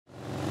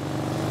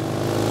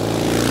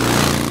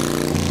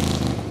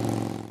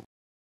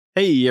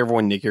Hey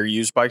everyone, Nick here,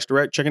 Used Bikes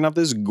Direct, checking out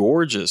this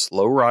gorgeous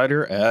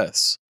Lowrider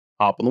S.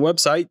 Hop on the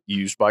website,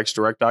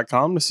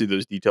 usedbikesdirect.com, to see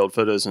those detailed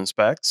photos and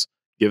specs.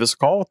 Give us a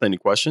call with any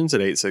questions at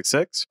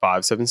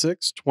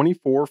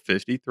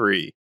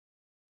 866-576-2453.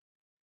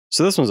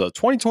 So this one's a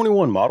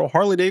 2021 model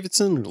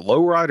Harley-Davidson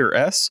Lowrider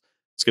S.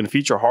 It's going to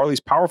feature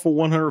Harley's powerful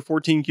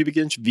 114 cubic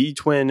inch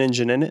V-twin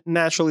engine in it.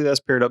 Naturally, that's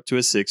paired up to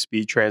a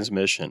 6-speed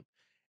transmission.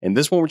 And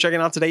this one we're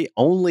checking out today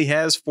only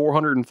has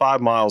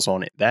 405 miles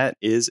on it. That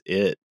is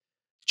it.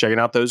 Checking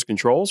out those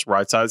controls,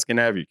 right side's going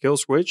to have your kill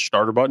switch,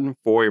 starter button,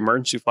 4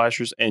 emergency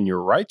flashers, and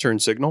your right turn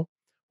signal,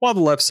 while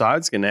the left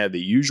side's going to have the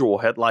usual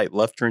headlight,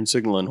 left turn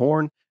signal, and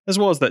horn, as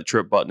well as that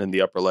trip button in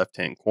the upper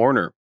left-hand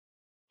corner.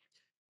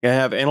 Going to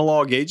have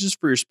analog gauges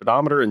for your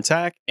speedometer and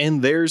tach,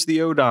 and there's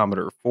the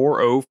odometer,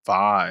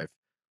 405.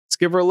 Let's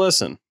give her a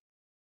listen.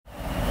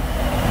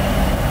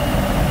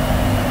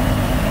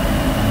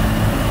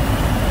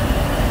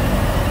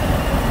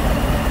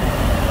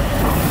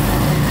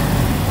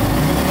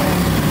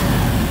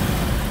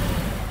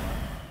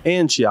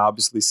 And she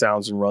obviously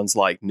sounds and runs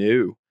like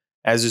new.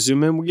 As you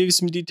zoom in, we'll give you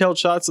some detailed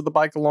shots of the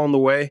bike along the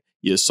way.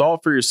 You saw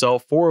it for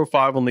yourself,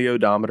 405 on the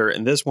odometer,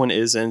 and this one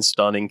is in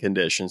stunning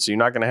condition. So you're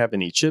not going to have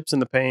any chips in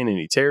the paint,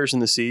 any tears in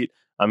the seat.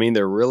 I mean,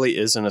 there really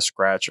isn't a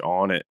scratch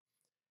on it.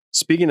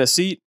 Speaking of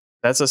seat,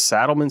 that's a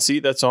Saddleman seat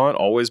that's on,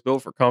 always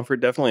built for comfort.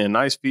 Definitely a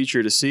nice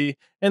feature to see.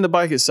 And the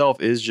bike itself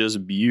is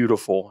just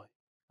beautiful.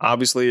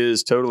 Obviously, it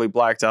is totally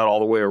blacked out all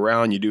the way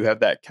around. You do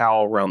have that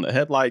cowl around the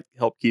headlight,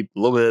 help keep a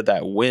little bit of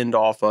that wind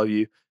off of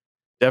you.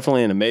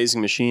 Definitely an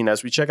amazing machine.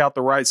 As we check out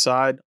the right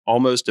side,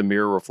 almost a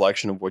mirror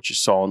reflection of what you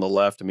saw on the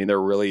left. I mean,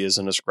 there really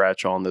isn't a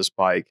scratch on this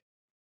bike.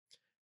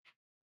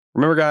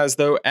 Remember, guys,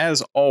 though,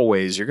 as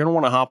always, you're going to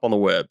want to hop on the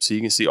web so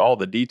you can see all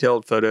the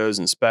detailed photos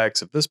and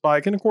specs of this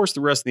bike and, of course,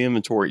 the rest of the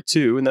inventory,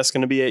 too. And that's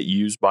going to be at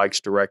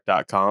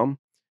usedbikesdirect.com.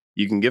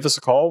 You can give us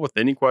a call with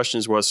any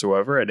questions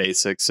whatsoever at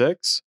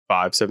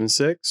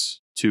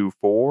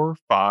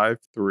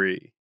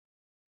 866-576-2453.